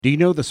Do you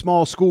know the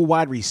small school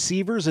wide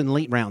receivers and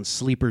late round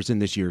sleepers in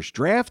this year's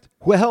draft?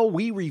 Well,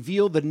 we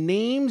reveal the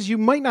names you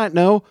might not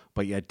know,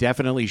 but you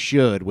definitely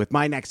should with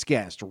my next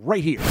guest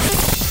right here.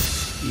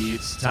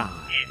 It's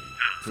time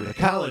for the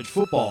College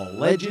Football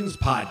Legends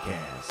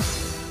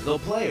Podcast. The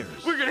players.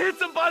 We're going to hit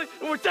somebody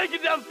and we're taking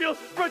downfield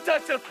for a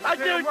touchdown. I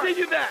guarantee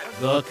you that.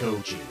 The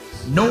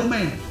coaches. No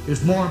man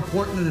is more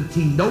important than the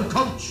team. No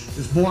coach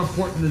is more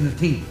important than the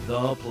team.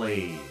 The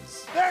plays.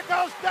 There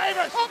goes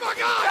Davis. Oh, my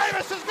God.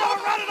 Davis is going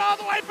to run it all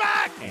the way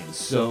back. And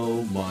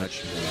so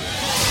much more.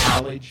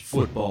 College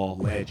Football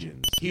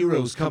Legends.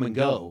 Heroes come and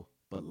go,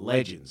 but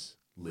legends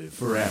live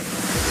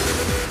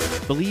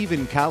forever. Believe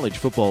in College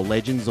Football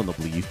Legends on the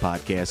Believe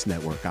Podcast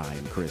Network. I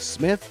am Chris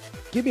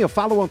Smith. Give me a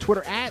follow on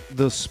Twitter at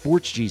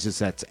TheSportsJesus.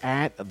 That's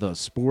at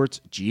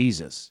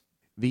TheSportsJesus.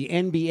 The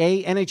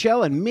NBA,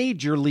 NHL, and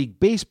Major League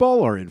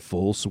Baseball are in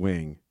full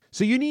swing.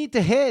 So you need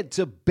to head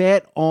to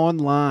Bet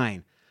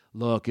Online.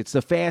 Look, it's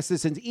the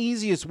fastest and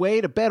easiest way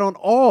to bet on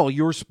all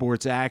your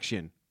sports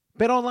action.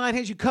 BetOnline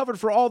has you covered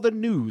for all the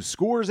news,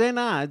 scores, and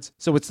odds,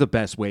 so it's the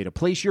best way to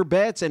place your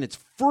bets, and it's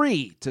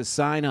free to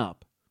sign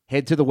up.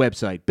 Head to the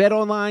website,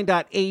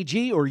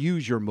 betonline.ag, or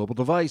use your mobile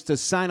device to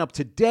sign up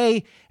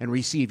today and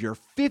receive your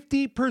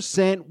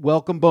 50%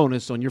 welcome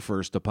bonus on your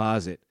first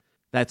deposit.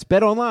 That's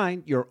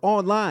BetOnline, your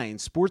online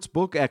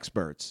sportsbook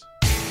experts.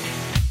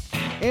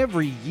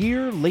 Every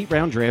year,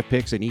 late-round draft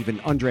picks and even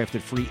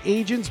undrafted free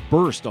agents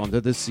burst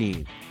onto the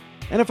scene.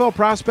 NFL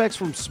prospects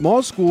from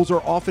small schools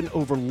are often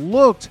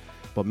overlooked,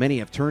 but many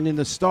have turned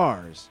into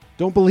stars.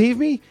 Don't believe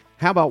me?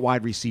 How about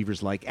wide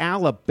receivers like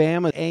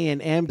Alabama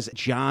A&M's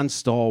John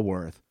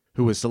Stallworth,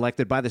 who was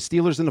selected by the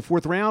Steelers in the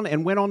 4th round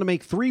and went on to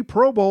make 3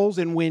 Pro Bowls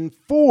and win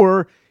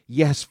 4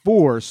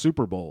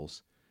 Super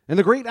Bowls. And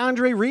the great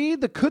Andre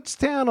Reed, the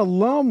Kutztown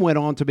alum, went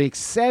on to make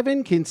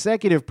 7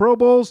 consecutive Pro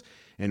Bowls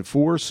and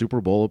 4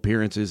 Super Bowl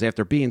appearances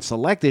after being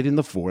selected in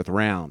the 4th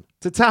round.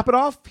 To top it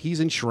off, he's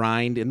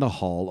enshrined in the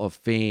Hall of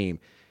Fame.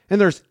 And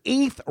there's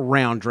 8th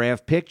round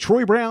draft pick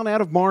Troy Brown out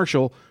of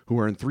Marshall, who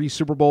earned 3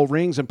 Super Bowl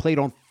rings and played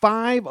on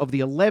 5 of the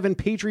 11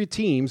 Patriot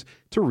teams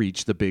to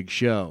reach the big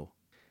show.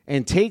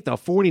 And take the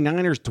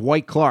 49ers'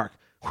 Dwight Clark.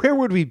 Where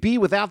would we be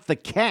without the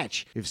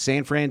catch if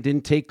San Fran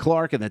didn't take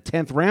Clark in the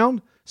 10th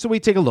round? So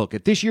we take a look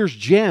at this year's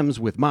gems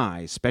with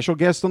my special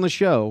guest on the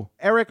show,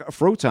 Eric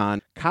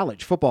Froton,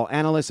 college football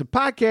analyst and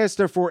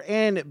podcaster for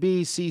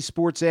NBC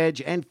Sports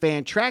Edge and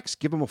Fantrax.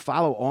 Give him a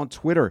follow on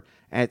Twitter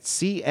at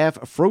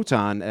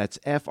CFFroton. That's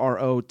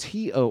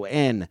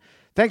Froton.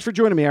 Thanks for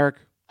joining me, Eric.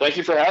 Thank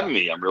you for having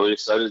me. I'm really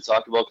excited to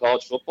talk about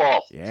college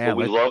football. Yeah, it's what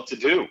we love to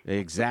do.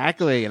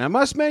 Exactly. And I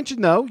must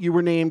mention, though, you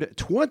were named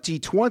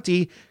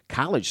 2020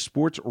 College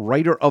Sports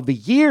Writer of the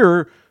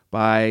Year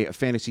by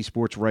Fantasy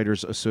Sports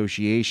Writers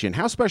Association.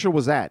 How special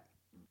was that?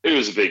 It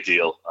was a big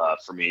deal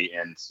for me.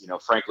 And,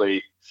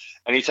 frankly,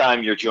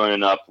 anytime you're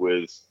joining up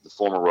with the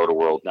former Roto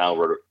World, now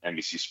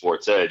NBC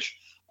Sports Edge,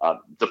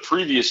 the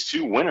previous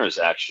 2 winners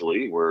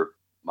actually were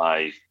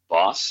my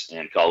boss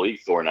and colleague,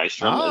 Thor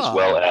Nystrom, as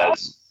well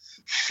as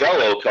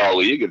fellow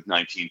colleague of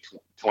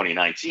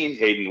 2019,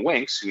 Hayden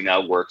Winks, who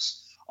now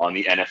works on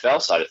the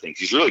NFL side of things.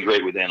 He's really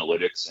great with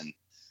analytics and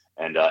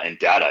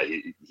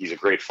data. He's a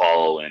great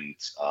follow, and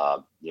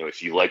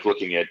if you like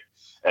looking at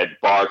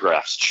bar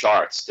graphs,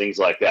 charts, things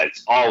like that,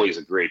 it's always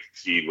a great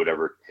feed,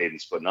 whatever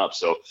Hayden's putting up.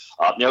 So,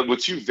 with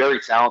 2 very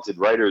talented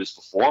writers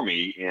before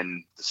me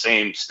in the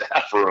same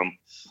staff room,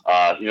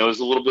 there's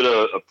a little bit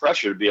of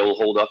pressure to be able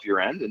to hold up your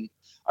end, and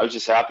I was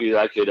just happy that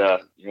I could,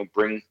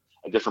 bring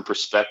a different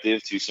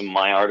perspective to some of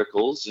my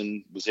articles,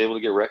 and was able to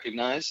get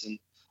recognized. And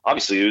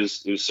obviously, it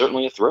was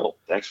certainly a thrill.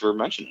 Thanks for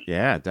mentioning it.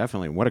 Yeah,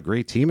 definitely. What a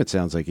great team it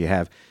sounds like you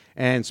have.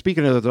 And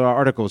speaking of the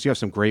articles, you have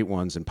some great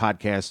ones and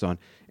podcasts on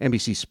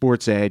NBC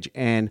Sports Edge.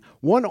 And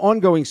one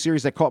ongoing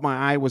series that caught my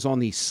eye was on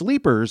the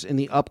sleepers in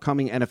the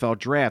upcoming NFL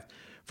draft.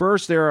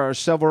 First, there are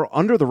several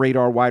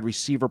under-the-radar wide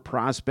receiver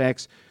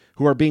prospects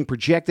who are being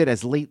projected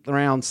as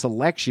late-round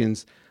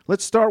selections.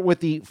 Let's start with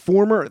the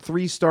former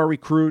 3-star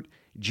recruit,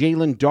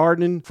 Jaelon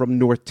Darden from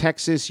North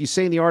Texas. You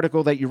say in the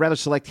article that you'd rather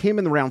select him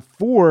in the round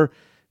 4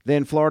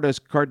 than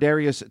Florida's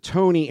Kadarius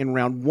Toney in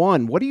round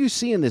 1. What do you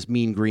see in this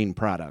mean green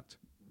product?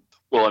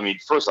 Well,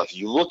 first off,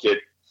 you look at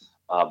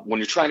when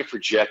you're trying to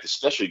project,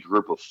 especially a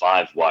group of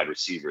 5 wide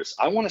receivers,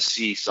 I want to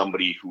see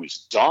somebody who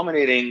is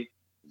dominating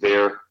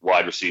their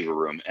wide receiver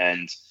room.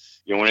 And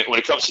when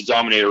it comes to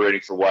dominator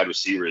rating for wide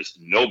receivers,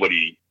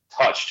 nobody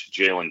touched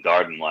Jaelon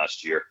Darden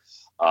last year.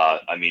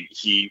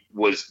 He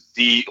was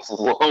the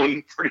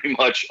lone pretty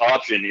much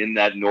option in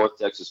that North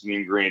Texas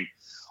mean green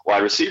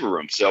wide receiver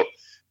room. So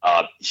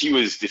he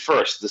was the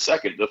first, the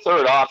second, the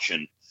third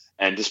option.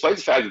 And despite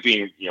the fact of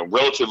being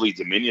relatively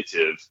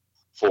diminutive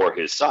for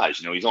his size,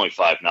 he's only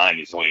 5'9",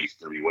 he's only going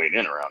to be weighing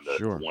in around the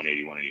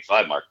 180,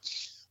 185 mark.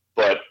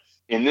 But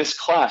in this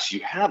class, you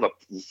have a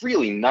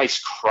really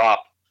nice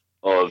crop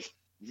of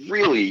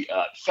really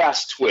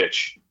fast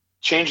twitch,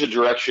 change of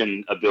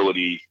direction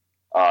ability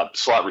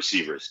slot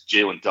receivers.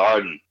 Jaelon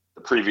Darden,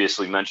 the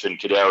previously mentioned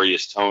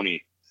Kadarius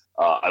Toney.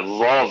 I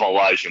love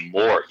Elijah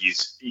Moore.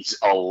 He's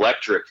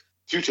electric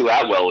Tutu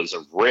Atwell is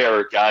a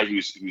rare guy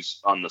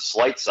who's on the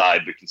slight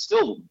side but can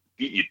still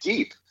beat you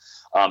deep.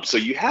 So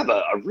you have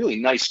a really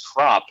nice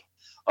crop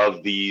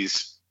of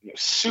these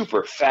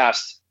super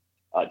fast,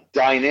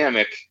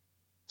 dynamic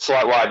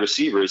slot wide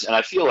receivers, and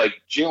I feel like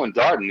Jalen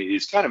Darden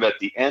is kind of at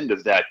the end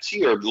of that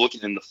tier,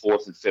 looking in the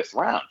 4th and 5th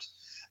round.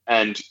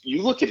 And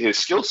you look at his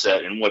skill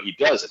set and what he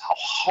does and how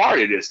hard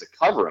it is to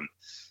cover him.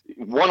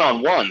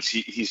 One-on-ones,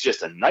 he's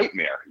just a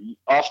nightmare.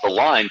 Off the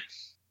line,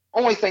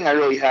 only thing I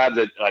really have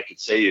that I could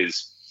say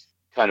is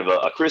kind of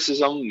a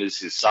criticism is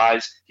his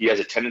size. He has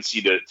a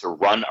tendency to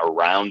run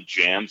around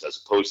jams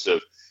as opposed to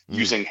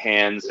using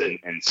hands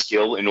and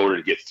skill in order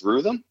to get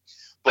through them.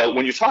 But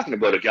when you're talking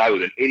about a guy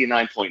with an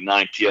 89.9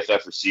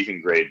 PFF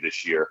receiving grade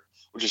this year,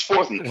 which is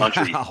 4th in the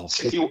country, Wow.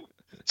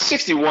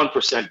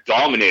 61%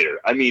 dominator.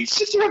 I mean,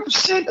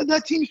 61% of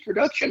that team's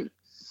production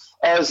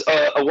as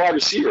a wide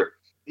receiver.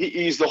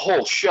 He's the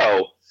whole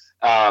show.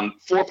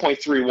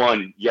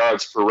 4.31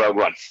 yards per route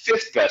run,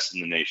 5th best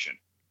in the nation.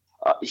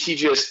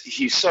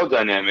 He's so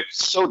dynamic,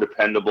 so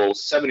dependable,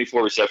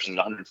 74 receptions,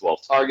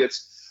 112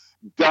 targets.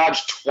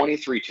 Dodged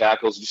 23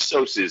 tackles, just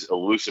shows his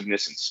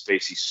elusiveness in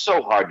space. He's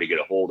so hard to get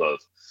a hold of.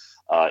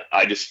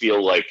 I just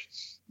feel like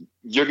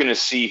you're going to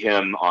see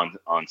him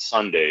on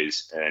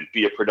Sundays and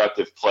be a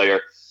productive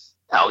player.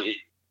 Now,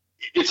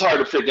 it's hard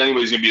to predict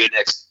anybody's going to be the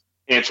next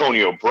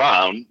Antonio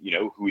Brown,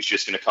 who's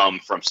just going to come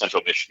from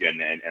Central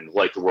Michigan and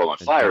light the world on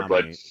fire.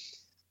 But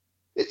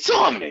it's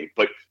dominate.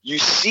 But you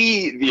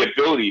see the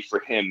ability for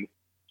him.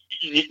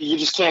 You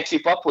just can't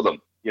keep up with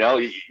him.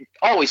 You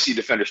always see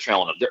defenders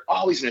trailing him. They're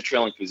always in a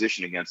trailing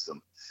position against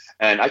him.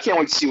 And I can't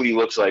wait to see what he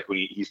looks like when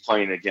he's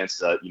playing against,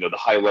 the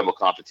high-level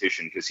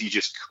competition, because he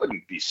just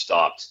couldn't be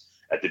stopped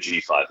at the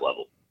G5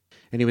 level.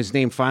 And he was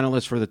named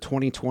finalist for the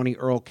 2020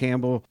 Earl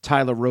Campbell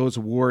Tyler Rose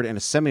Award and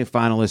a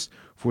semifinalist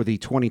for the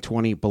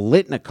 2020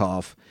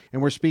 Biletnikoff.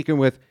 And we're speaking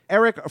with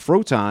Eric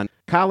Froton,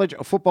 college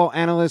football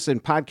analyst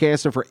and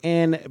podcaster for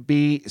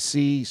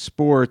NBC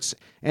Sports.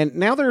 And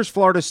now there's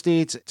Florida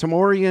State's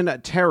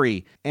Tamorrion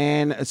Terry,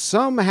 and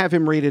some have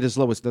him rated as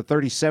low as the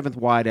 37th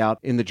wideout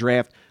in the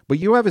draft, but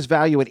you have his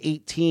value at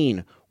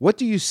 18. What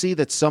do you see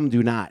that some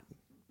do not?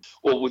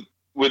 Well,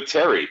 with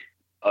Terry,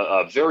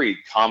 a very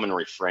common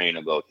refrain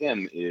about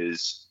him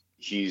is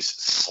he's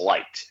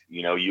slight.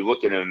 You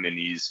look at him and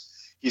he's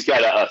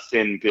got a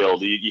thin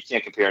build. You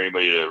can't compare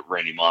anybody to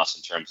Randy Moss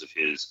in terms of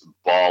his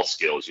ball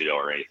skills,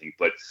 or anything.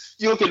 But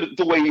you look at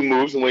the way he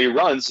moves and the way he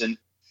runs, and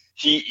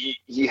he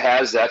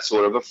has that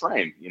sort of a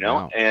frame,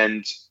 Wow.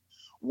 And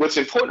what's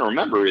important to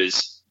remember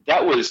is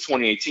that was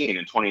 2018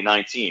 and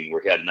 2019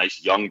 where he had a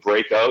nice young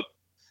breakout.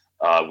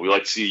 We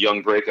like to see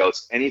young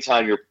breakouts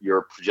anytime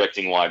you're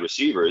projecting wide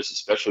receivers,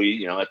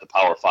 especially, at the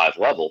Power 5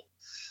 level.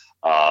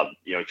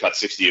 He caught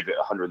 60 of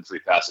 103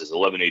 passes,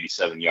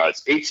 1187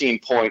 yards,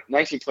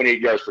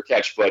 19.8 yards per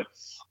catch. But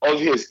of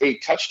his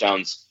 8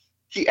 touchdowns,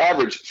 he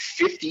averaged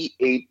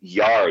 58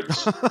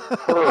 yards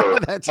per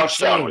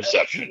touchdown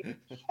reception.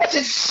 That's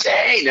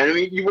insane. And I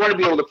mean, you want to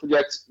be able to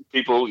project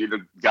people,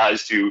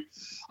 guys to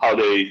how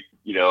they,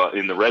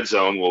 in the red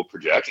zone will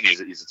project, and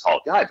he's a tall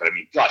guy. But I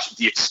mean, gosh,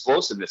 the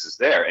explosiveness is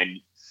there. And,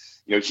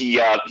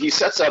 he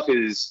sets up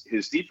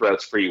his deep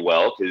routes pretty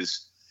well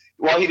because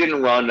while he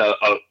didn't run a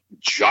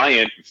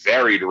giant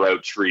varied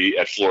route tree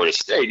at Florida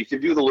State, he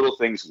can do the little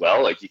things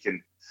well. Like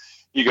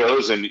he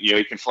goes and,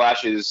 he can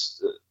flash a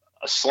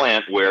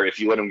slant where if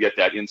you let him get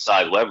that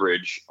inside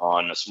leverage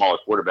on a smaller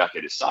quarterback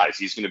at his size,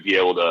 he's going to be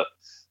able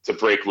to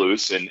break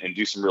loose and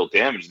do some real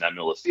damage in that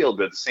middle of the field.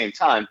 But at the same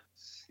time,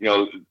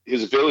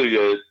 his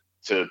ability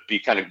to be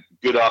kind of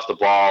good off the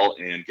ball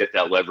and get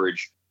that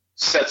leverage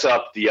sets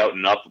up the out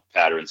and up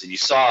patterns. And you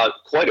saw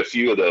quite a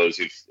few of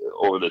those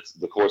over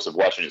the course of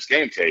watching his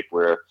game tape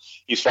where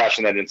he's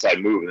flashing that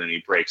inside move and then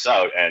he breaks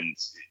out and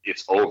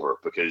it's over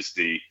because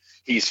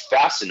he's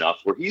fast enough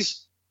where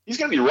he's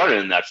going to be running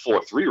in that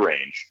 4.3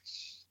 range.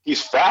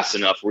 He's fast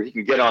enough where he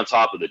can get on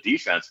top of the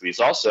defense, but he's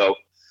also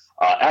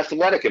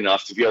athletic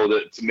enough to be able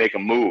to make a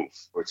move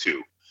or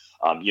two.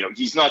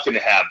 He's not going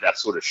to have that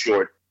sort of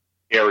short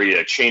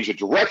area change of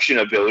direction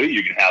ability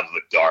you can have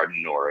with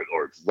Darden or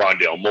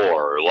Rondale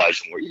Moore or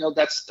Elijah Moore.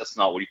 That's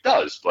not what he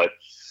does. But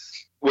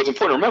what's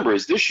important to remember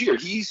is this year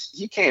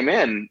he came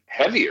in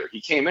heavier. He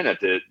came in at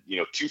the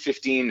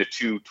 215 to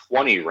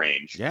 220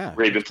 range. Yeah,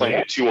 where he'd been playing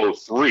at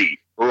 203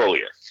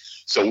 earlier.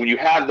 So when you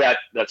have that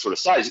sort of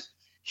size,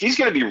 he's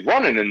going to be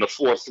running in the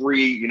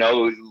 4.3,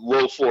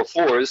 low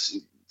 4.4s,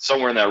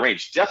 somewhere in that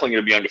range. Definitely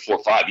going to be under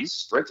 4.5. He's a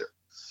sprinter.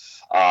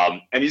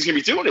 And he's going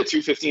to be doing it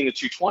 215 to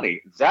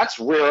 220. That's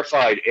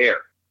rarefied air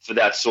for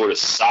that sort of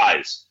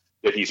size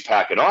that he's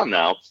packing on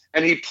now.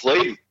 And he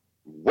played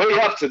way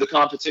up to the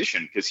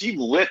competition because he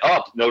lit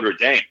up Notre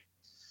Dame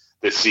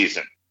this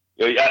season.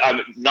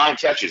 9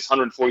 catches,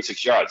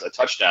 146 yards, a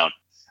touchdown.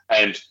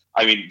 And,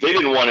 I mean, they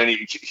didn't want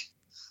any –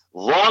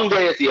 long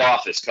day at the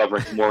office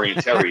covering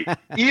Tamorrion Terry,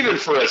 even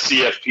for a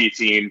CFP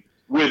team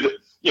with,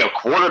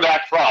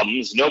 quarterback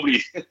problems.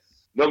 Nobody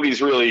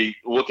nobody's really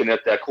looking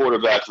at that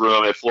quarterback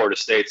room at Florida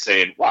State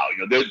saying, wow,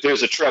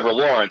 there's a Trevor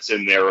Lawrence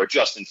in there, or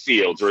Justin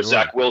Fields, or a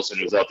Zach Wilson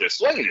who's out there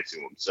slinging it to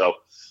him. So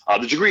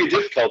the degree of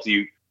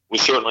difficulty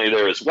was certainly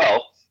there as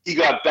well. He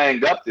got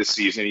banged up this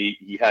season.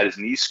 He had his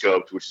knee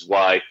scoped, which is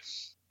why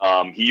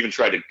he even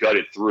tried to gut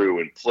it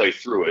through and play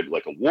through it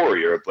like a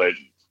warrior. But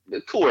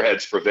the cooler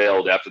heads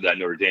prevailed after that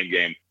Notre Dame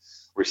game,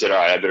 where he said, all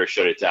right, I better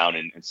shut it down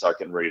and start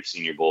getting ready for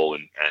Senior Bowl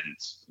and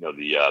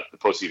the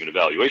postseason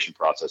evaluation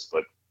process.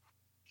 But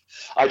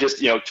I just,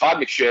 Todd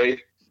McShay,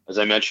 as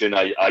I mentioned,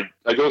 I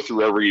go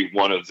through every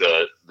one of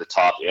the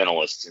top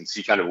analysts and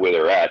see kind of where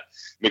they're at.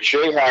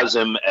 McShay has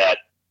him at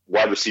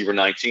wide receiver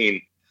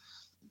 19,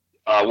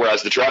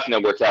 whereas the Draft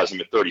Network has him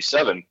at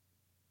 37.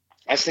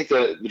 I think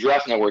the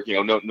Draft Network,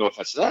 no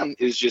offense to them,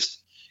 is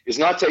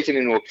not taking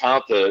into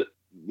account the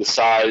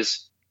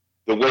size,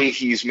 the way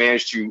he's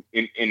managed to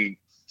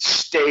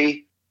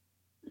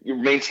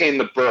maintain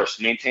the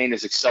burst, maintain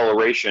his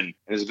acceleration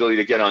and his ability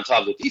to get on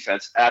top of the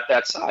defense at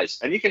that size.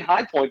 And he can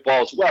high point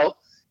ball as well.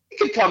 He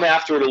can come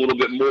after it a little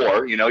bit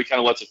more. He kind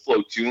of lets it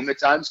flow to him at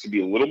times, can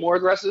be a little more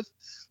aggressive.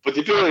 But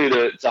the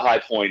ability to high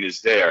point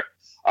is there.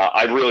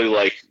 I really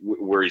like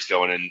where he's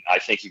going, and I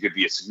think he could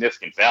be a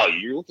significant value.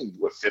 You're looking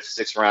at 5th,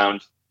 6th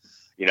round,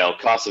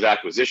 cost of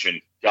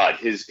acquisition. God,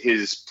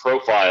 his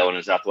profile and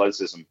his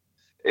athleticism,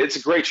 it's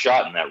a great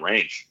shot in that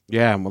range.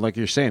 Yeah, well, like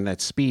you're saying,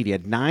 that speed. He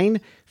had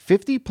 9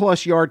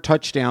 50-plus yard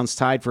touchdowns,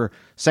 tied for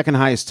second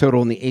highest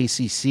total in the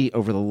ACC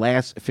over the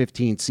last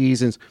 15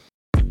 seasons.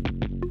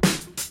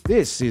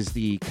 This is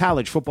the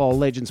College Football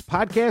Legends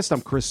podcast.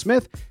 I'm Chris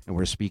Smith, and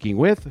we're speaking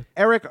with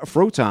Eric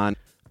Froton,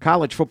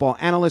 college football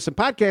analyst and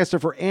podcaster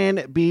for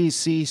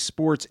NBC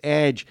Sports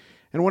Edge.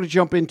 And I want to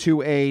jump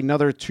into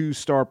another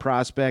 2-star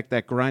prospect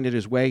that grinded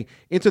his way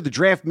into the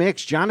draft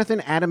mix.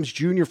 Jonathan Adams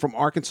Jr. from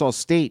Arkansas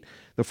State,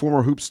 the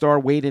former hoop star,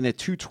 weighed in at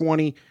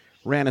 220,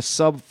 ran a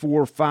sub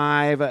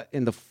 4.5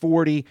 in the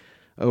 40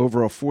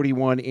 over a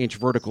 41-inch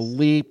vertical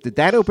leap. Did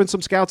that open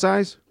some scouts'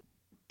 eyes?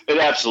 It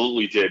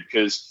absolutely did,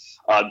 because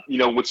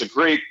what's a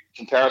great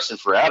comparison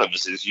for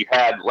Adams is you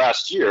had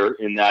last year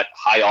in that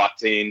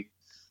high-octane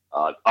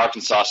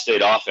Arkansas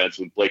State offense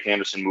with Blake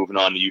Anderson moving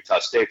on to Utah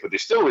State, but they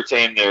still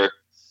retain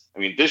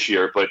this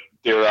year, but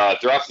their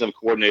offensive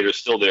coordinator is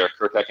still there,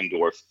 Kirk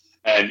Eckendorf,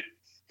 and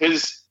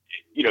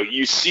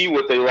you see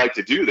what they like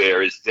to do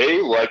there is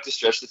they like to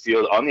stretch the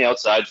field on the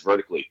outsides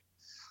vertically.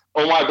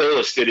 Omar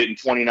Bayless did it in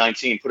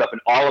 2019, put up an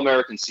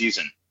All-American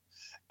season,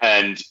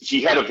 and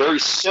he had a very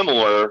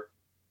similar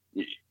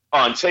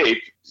on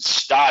tape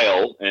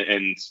style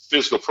and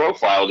physical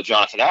profile to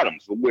Jonathan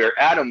Adams, but where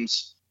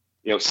Adams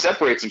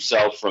separates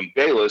himself from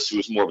Bayless, who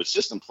is more of a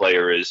system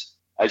player, is,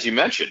 as you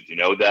mentioned,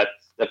 that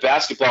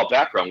basketball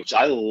background, which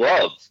I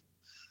love.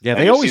 Yeah,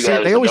 they always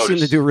seem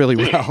to do really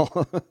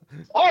well.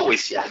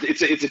 Always, yeah.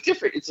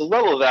 It's a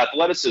level of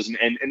athleticism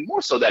and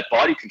more so that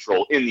body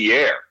control in the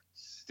air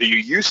that you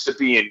used to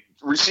be in,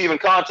 receiving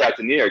contact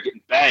in the air,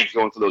 getting banged,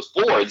 going for those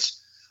boards.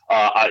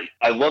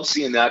 I love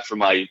seeing that for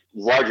my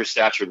larger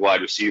statured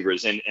wide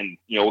receivers, and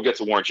we'll get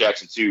to Warren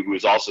Jackson too, who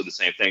is also the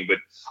same thing. But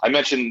I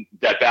mentioned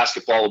that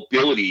basketball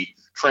ability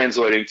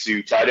translating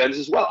to tight ends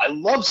as well. I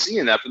love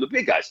seeing that for the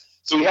big guys.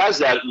 So he has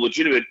that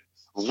legitimate,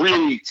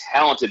 really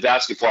talented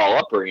basketball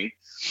upbringing.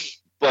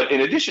 But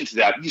in addition to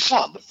that, you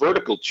saw the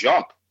vertical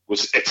jump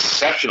was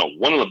exceptional.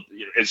 One of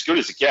the as good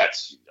as it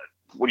gets.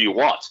 What do you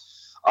want?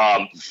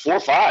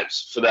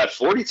 4.5s for that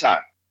 40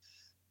 time.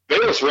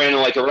 Bayless ran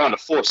around a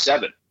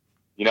 4.7.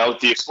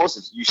 The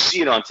explosives, you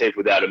see it on tape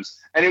with Adams,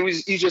 and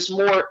he's just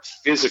more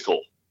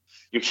physical.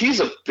 He's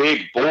a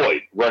big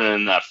boy running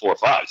in that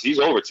 4.5s. He's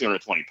over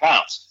 220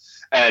 pounds,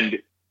 and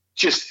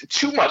just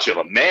too much of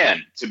a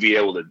man to be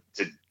able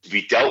to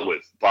be dealt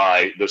with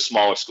by the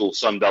smaller school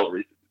Sun Belt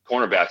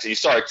cornerbacks. And you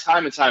saw it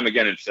time and time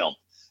again in film.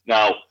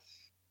 Now,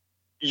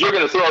 you're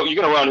going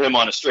to run him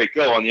on a straight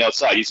go on the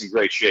outside. He's in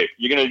great shape.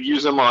 You're going to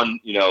use him on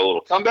a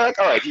little comeback.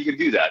 All right, he can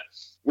do that.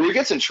 Where he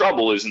gets in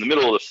trouble is in the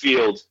middle of the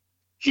field.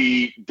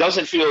 He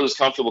doesn't feel as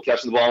comfortable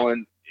catching the ball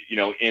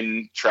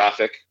in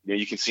traffic.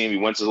 You can see him. He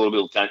winces a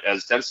little bit,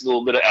 attempts a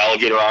little bit of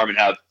alligator arm and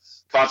have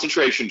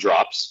concentration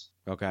drops.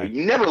 Okay.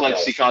 You never like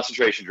to see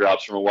concentration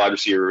drops from a wide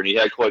receiver, and he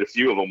had quite a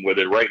few of them with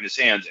it right in his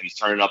hands, and he's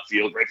turning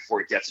upfield right before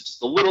he gets it. Just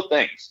the little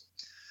things.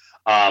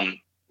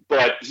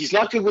 But he's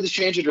not good with his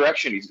change of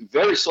direction. He's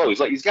very slow.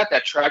 He's got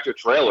that tractor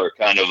trailer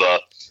kind of a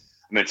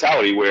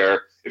mentality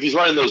where if he's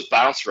running those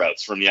bounce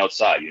routes from the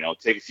outside,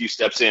 take a few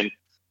steps in,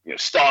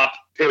 stop,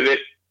 pivot,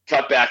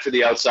 cut back to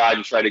the outside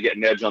and try to get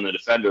an edge on the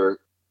defender,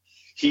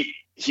 he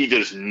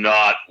does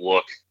not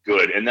look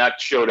good. And that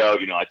showed out,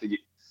 I think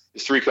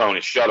his 3-cone and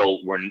his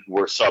shuttle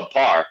were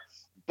subpar.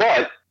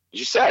 But, as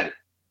you said,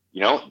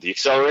 the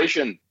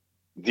acceleration,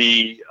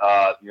 the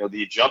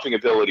jumping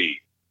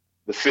ability,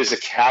 the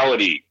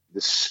physicality, the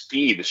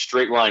speed, the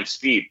straight line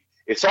speed,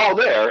 it's all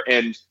there.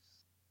 And,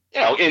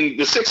 in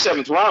the 6th,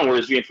 7th round where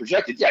it's being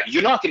projected,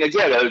 you're not going to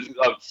get a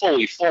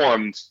fully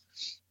formed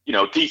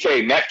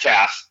DK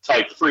Metcalf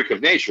type freak of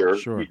nature.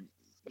 Sure.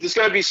 There's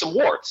going to be some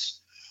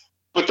warts.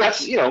 But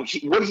that's,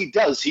 what he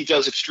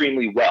does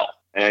extremely well.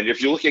 And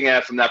if you're looking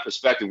at it from that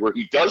perspective, where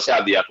he does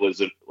have the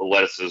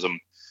athleticism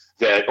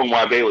that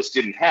Omar Bayless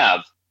didn't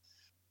have,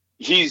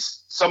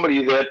 he's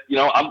somebody that,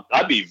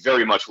 I'd be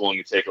very much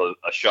willing to take a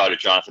shot at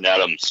Jonathan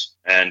Adams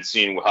and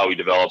seeing how he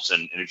develops,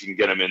 and if you can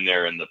get him in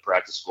there in the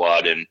practice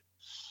squad and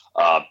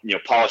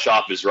polish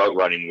off his route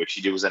running, which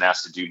he wasn't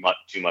asked to do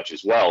too much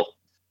as well,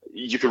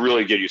 you could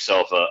really get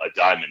yourself a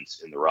diamond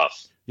in the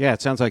rough. Yeah,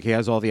 it sounds like he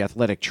has all the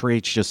athletic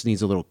traits, just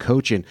needs a little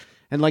coaching.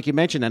 And like you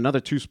mentioned, another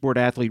two-sport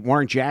athlete,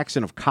 Warren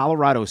Jackson of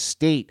Colorado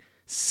State,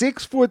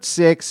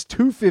 6'6",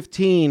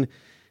 215.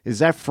 Is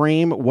that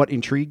frame what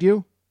intrigued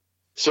you?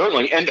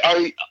 Certainly. And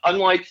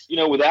unlike,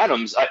 with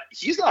Adams,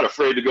 he's not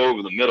afraid to go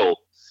over the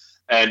middle.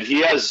 And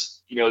he has,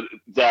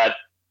 that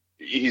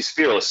he's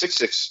fearless,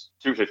 6'6",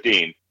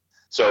 215.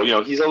 So,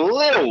 he's a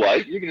little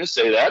light. You can just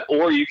say that.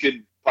 Or you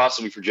could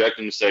possibly project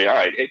him and say, all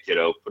right, hey,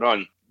 kiddo, put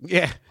on,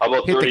 how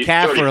about 30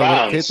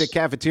 pounds? Hit the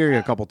cafeteria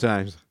a couple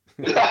times.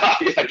 Yeah,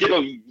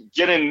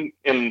 get in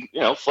and,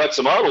 flex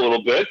him out a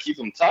little bit, keep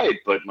him tight.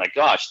 But, my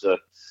gosh, the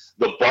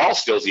ball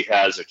skills he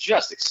has are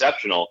just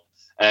exceptional.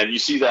 And you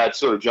see that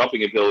sort of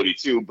jumping ability,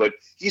 too. But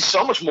he's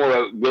so much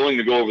more willing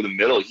to go over the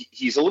middle.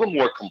 He's a little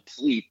more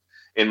complete,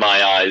 in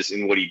my eyes,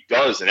 in what he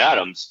does than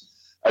Adams,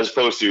 as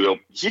opposed to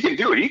he can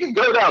do it. He can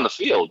go down the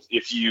field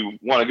if you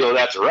want to go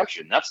that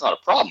direction. That's not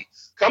a problem.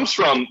 Comes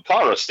from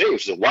Colorado State,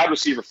 which is a wide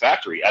receiver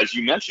factory, as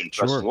you mentioned,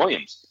 Preston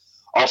Williams.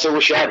 Also,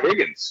 Rashad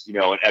Higgins,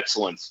 an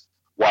excellent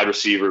wide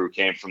receiver who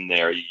came from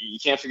there. You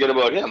can't forget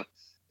about him.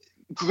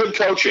 Good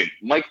coaching.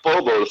 Mike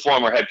Bobo, the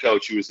former head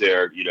coach who was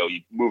there,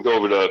 he moved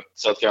over to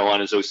South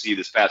Carolina's OC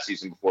this past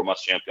season before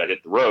Muschamp got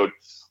hit the road.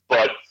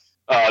 But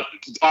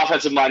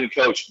offensive-minded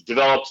coach,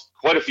 developed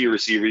quite a few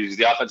receivers. He's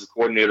the offensive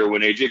coordinator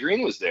when A.J.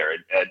 Green was there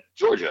at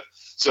Georgia.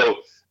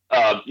 So,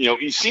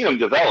 you've seen him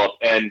develop,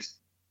 and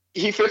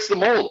he fits the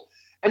mold.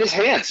 And his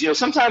hands,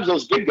 sometimes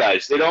those big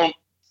guys,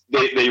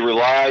 they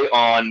rely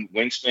on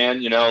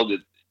wingspan,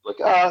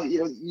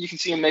 you can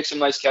see him make some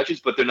nice catches,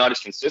 but they're not as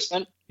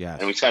consistent. Yeah.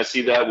 And we kind of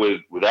see that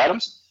with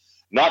Adams.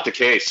 Not the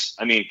case.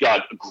 I mean,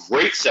 God, a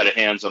great set of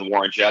hands on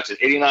Warren Jackson.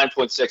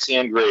 89.6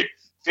 hand grade.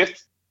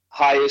 5th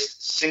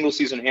highest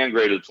single-season hand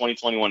grade of the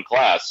 2021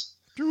 class,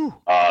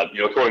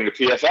 according to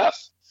PFF.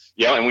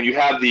 And when you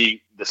have the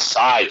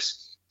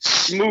size,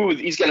 smooth,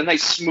 he's got a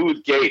nice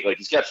smooth gait. Like,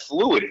 he's got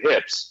fluid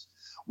hips.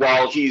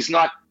 While he's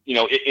not,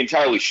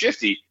 entirely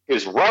shifty,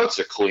 his routes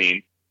are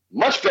clean.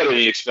 Much better than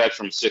you expect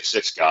from a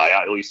 6'6" guy,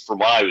 at least from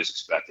what I was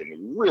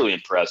expecting. Really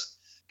impressed.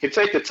 Can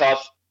take the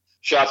tough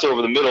shots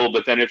over the middle,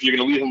 but then if you're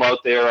going to leave him out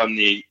there on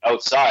the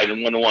outside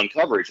in one-to-one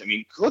coverage, I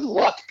mean, good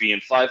luck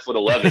being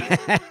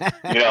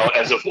 5'11",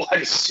 as a wide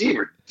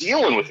receiver,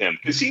 dealing with him.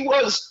 Because he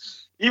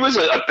was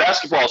a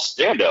basketball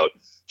standout.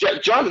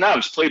 Jonathan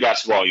Adams played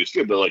basketball, he was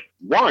good, but,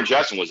 Warren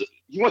Jackson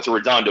he went to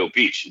Redondo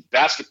Beach,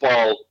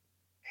 basketball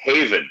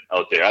haven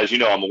out there. As you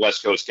know, I'm a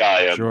West Coast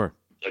guy. Sure.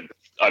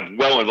 I'm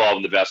well involved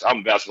in the basketball.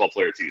 I'm a basketball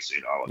player too, so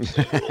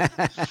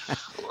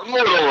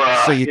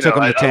so you took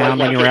him to town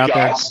when you were out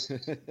there.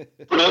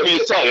 But let me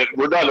tell you,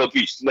 Redondo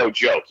Beach, no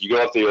joke. You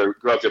go out there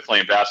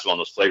playing basketball on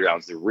those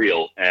playgrounds, they're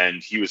real,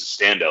 and he was a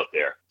standout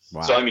there.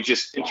 Wow. So I mean,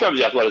 just in terms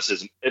of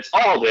athleticism, it's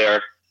all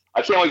there.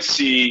 I can't wait to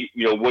see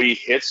what he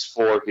hits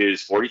for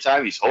his 40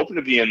 time. He's hoping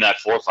to be in that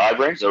 4.5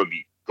 range. That would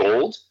be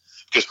gold,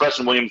 because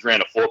Preston Williams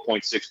ran a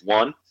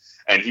 4.61,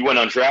 and he went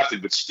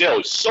undrafted, but still,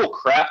 he's so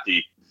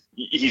crafty.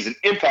 He's an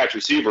impact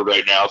receiver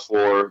right now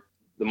for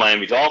the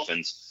Miami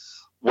Dolphins.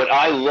 What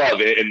I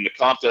love, and the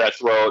comp that I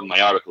throw out in my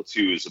article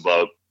too, is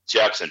about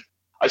Jackson.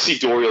 I see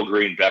Dorial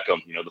Green Beckham,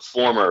 the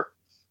former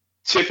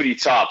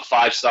tippity-top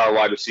 5-star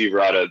wide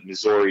receiver out of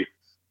Missouri,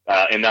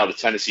 and now the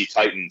Tennessee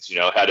Titans.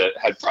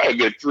 Had probably a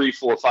good 3,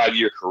 4,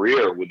 5-year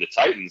career with the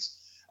Titans,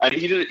 and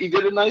he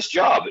did a nice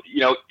job.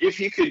 If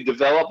he could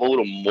develop a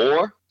little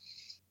more,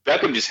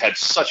 Beckham just had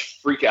such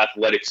freak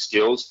athletic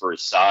skills for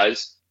his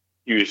size.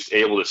 He was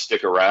able to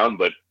stick around,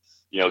 but,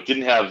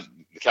 didn't have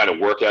the kind of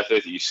work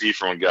ethic that you see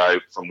from a guy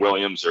from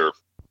Williams or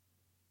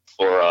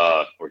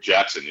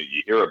Jackson that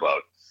you hear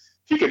about.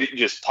 If he could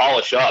just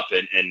polish up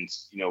and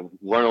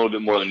learn a little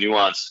bit more of the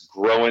nuance,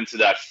 grow into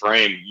that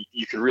frame,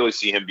 you could really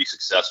see him be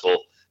successful.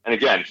 And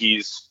again,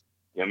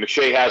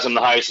 McShay has him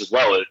the highest as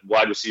well at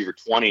wide receiver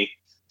 20.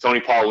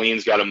 Tony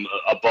Pauline's got him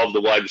above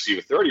the wide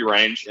receiver 30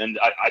 range, and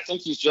I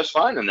think he's just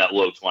fine in that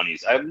low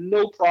 20s. I have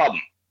no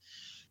problem.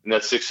 In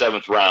that 6th,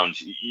 7th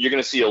round, you're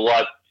going to see you're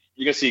going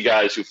to see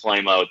guys who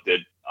flame out that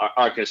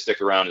aren't going to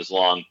stick around as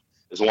long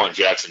as Warren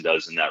Jackson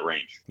does in that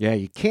range. Yeah,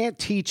 you can't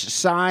teach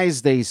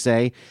size, they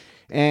say.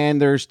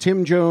 And there's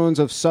Tim Jones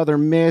of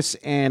Southern Miss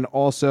and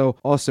also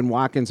Austin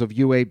Watkins of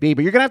UAB.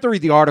 But you're going to have to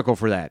read the article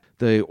for that.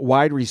 The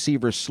wide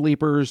receiver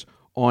sleepers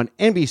on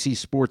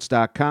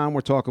NBCSports.com.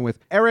 We're talking with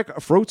Eric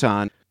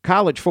Froton,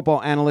 college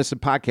football analyst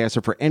and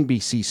podcaster for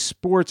NBC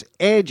Sports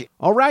Edge.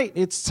 All right,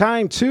 it's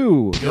time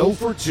to go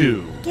for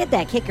 2. Get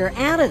that kicker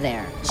out of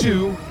there.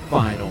 2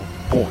 final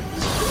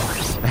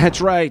points.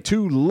 That's right,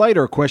 2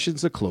 lighter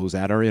questions to close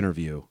out our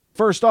interview.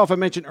 First off, I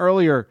mentioned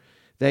earlier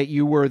that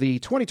you were the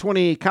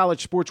 2020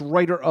 College Sports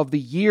Writer of the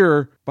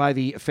Year by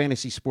the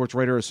Fantasy Sports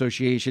Writer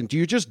Association. Do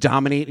you just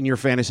dominate in your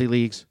fantasy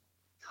leagues?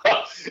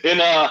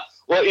 It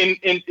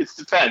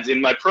depends.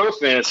 In my pro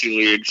fantasy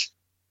leagues,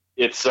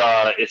 it's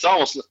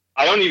almost,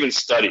 I don't even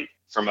study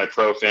for my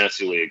pro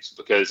fantasy leagues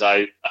because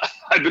I've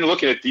been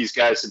looking at these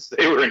guys since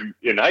they were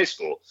in high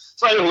school.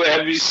 So I know who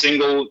every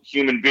single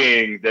human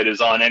being that is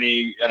on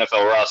any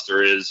NFL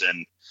roster is,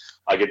 and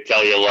I could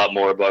tell you a lot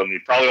more about them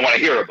you probably want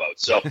to hear about.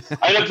 So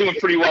I end up doing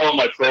pretty well in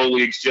my pro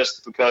leagues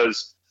just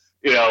because,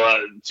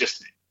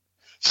 just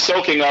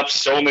soaking up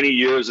so many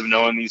years of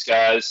knowing these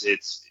guys.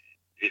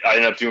 I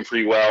end up doing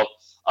pretty well.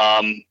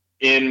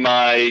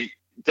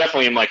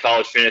 Definitely in my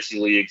college fantasy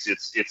leagues,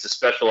 it's a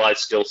specialized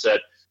skill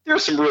set. There are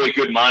some really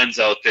good minds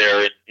out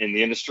there in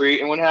the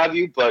industry and what have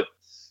you, but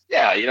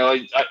yeah,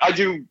 I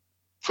do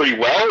pretty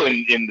well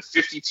in the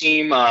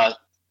 50-team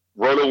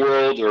Roto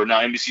World, or now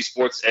NBC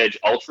Sports Edge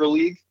Ultra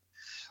League,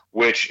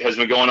 which has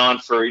been going on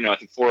for I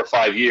think 4 or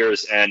 5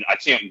 years, and I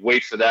can't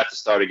wait for that to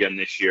start again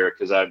this year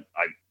because I'm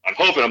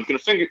hoping, I'm going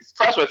to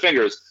cross my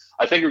fingers.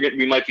 I think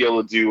we might be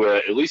able to do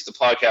at least a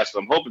podcast,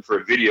 but I'm hoping for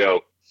a video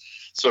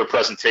sort of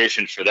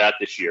presentation for that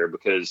this year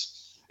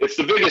because it's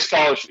the biggest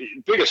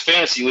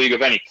fantasy league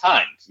of any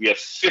kind. We have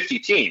 50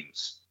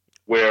 teams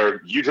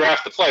where you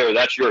draft the player,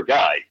 that's your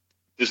guy.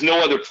 There's no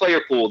other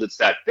player pool that's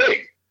that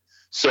big.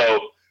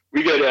 So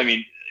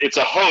it's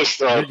a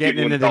host of. You're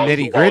getting into the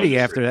nitty gritty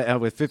after that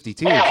with 50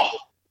 teams. Oh,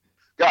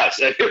 guys,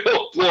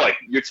 oh boy,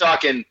 you're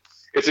talking.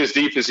 It's as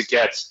deep as it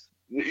gets.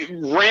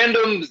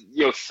 Random,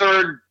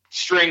 third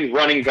string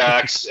running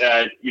backs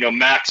at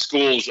max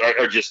schools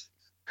are just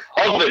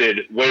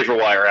coveted waiver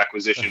wire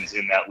acquisitions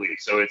in that league.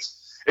 So it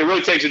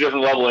really takes a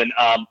different level. And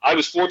I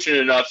was fortunate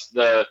enough,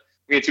 we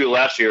didn't do it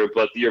last year,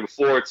 but the year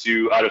before,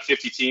 out of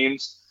 50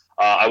 teams,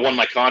 I won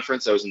my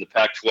conference. I was in the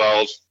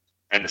Pac-12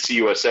 and the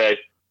CUSA.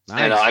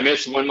 Nice. And I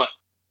managed to win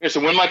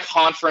my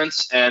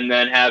conference and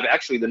then have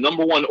actually the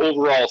number 1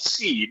 overall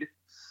seed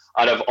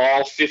out of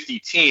all 50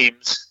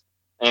 teams,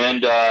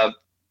 and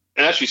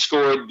actually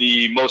scored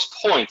the most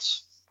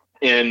points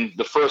in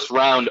the first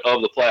round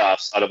of the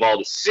playoffs out of all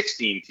the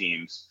 16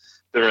 teams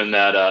that are in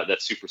that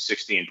Super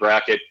 16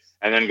 bracket,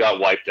 and then got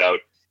wiped out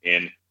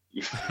in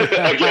as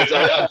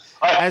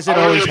it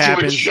always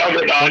happens.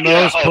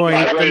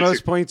 The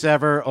most points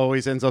ever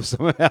always ends up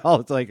somewhere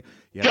else. It's like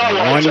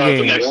one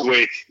game next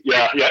week.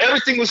 Yeah.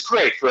 Everything was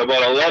great for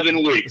about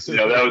 11 weeks.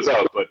 That was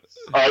out, but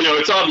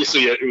it's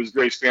obviously it was a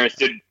great experience.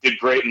 Did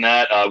great in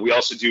that. We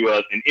also do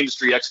an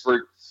industry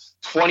expert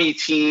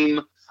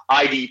 20-team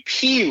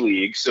IDP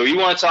league. So you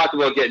want to talk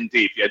about getting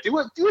deep? Yeah, do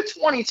a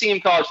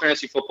 20-team college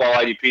fantasy football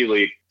IDP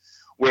league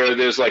where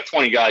there's like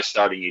 20 guys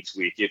starting each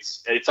week.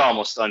 It's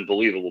almost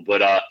unbelievable.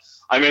 But I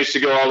managed to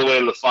go all the way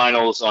to the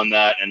finals on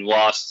that and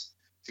lost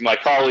to my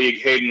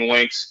colleague Hayden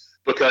Winks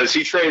because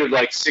he traded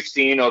like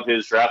 16 of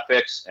his draft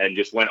picks and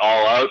just went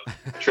all out,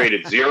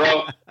 traded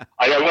 0.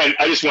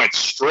 I just went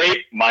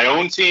straight my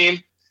own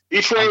team.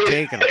 He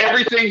traded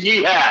everything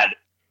he had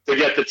to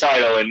get the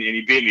title, and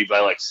he beat me by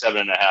like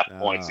 7.5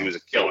 points. He was a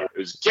killer. It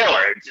was a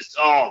killer. It just,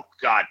 oh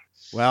God.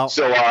 Well,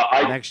 so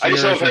I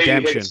just hope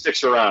Hayden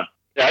sticks around.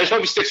 Yeah, I just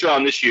hope he sticks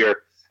around this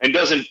year and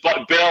doesn't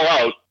bail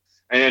out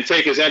and then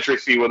take his entry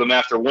fee with him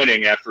after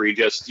winning, after he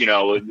just,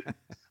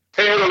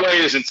 pared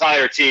away his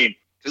entire team.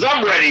 Because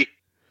I'm ready.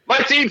 My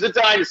team's a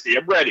dynasty.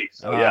 I'm ready.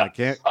 So, yeah.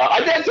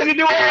 I think to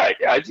do all right.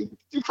 Yeah, I do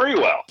pretty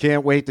well.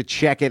 Can't wait to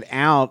check it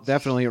out.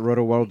 Definitely at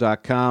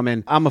rotoworld.com.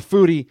 And I'm a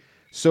foodie,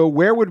 so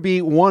where would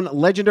be one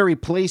legendary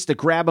place to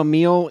grab a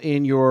meal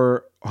in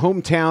your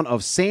hometown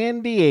of San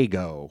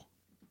Diego?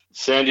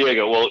 San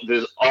Diego. Well,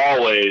 there's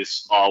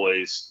always,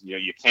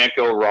 you can't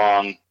go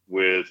wrong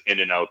with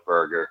In-N-Out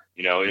Burger.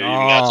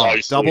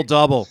 That's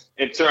double.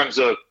 In terms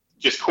of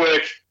just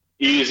quick,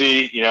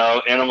 easy,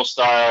 animal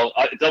style.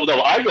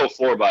 Double. I go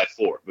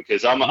 4x4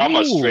 because I'm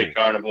a straight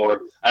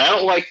carnivore. And I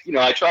don't like,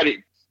 I try to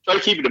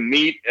keep it to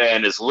meat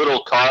and as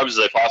little carbs as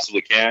I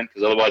possibly can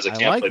because otherwise I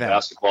can't play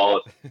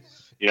basketball.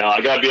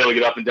 I got to be able to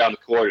get up and down the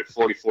court at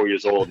 44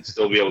 years old and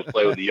still be able to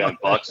play with the young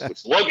bucks,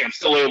 which luckily I'm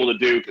still able to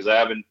do because I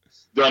haven't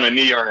done a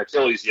knee or an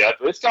Achilles yet,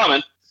 but it's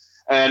coming.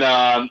 And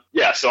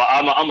so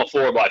I'm a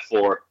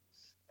 4x4.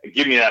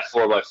 Give me that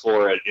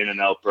 4x4 at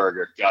In-N-Out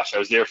Burger. Gosh, I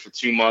was there for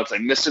 2 months. I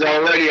missed it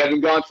already. I've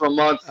been gone for a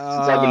month since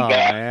I've been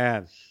back.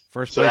 Man.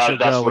 First place you'll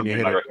go when you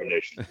hit my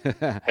recommendation.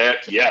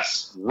 Heck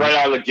yes, right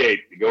out of the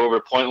gate. You go over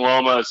to Point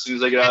Loma as soon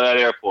as I get out of that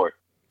airport.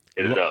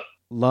 Hit it up.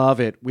 Love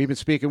it. We've been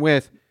speaking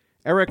with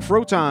Eric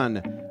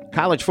Froton,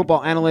 college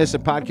football analyst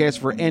and podcast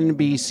for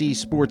NBC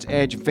Sports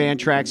Edge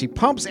Fantrax. He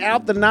pumps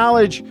out the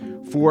knowledge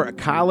for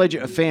college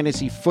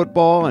fantasy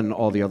football and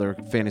all the other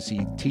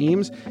fantasy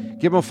teams.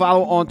 Give him a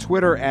follow on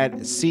Twitter at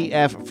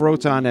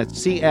CFFroton. That's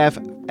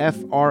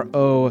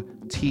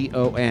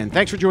CFFROTON.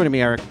 Thanks for joining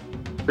me, Eric.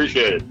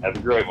 Appreciate it. Have a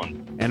great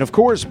one. And of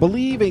course,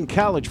 Believe in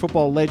College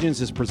Football Legends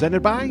is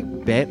presented by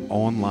Bet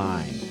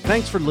Online.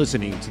 Thanks for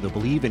listening to the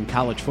Believe in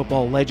College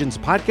Football Legends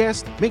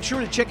podcast. Make sure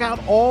to check out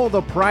all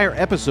the prior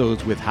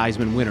episodes with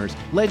Heisman winners,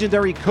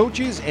 legendary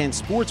coaches, and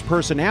sports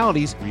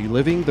personalities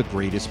reliving the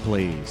greatest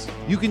plays.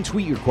 You can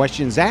tweet your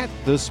questions at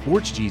The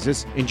Sports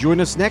Jesus and join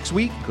us next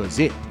week because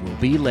it will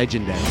be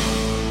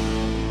legendary.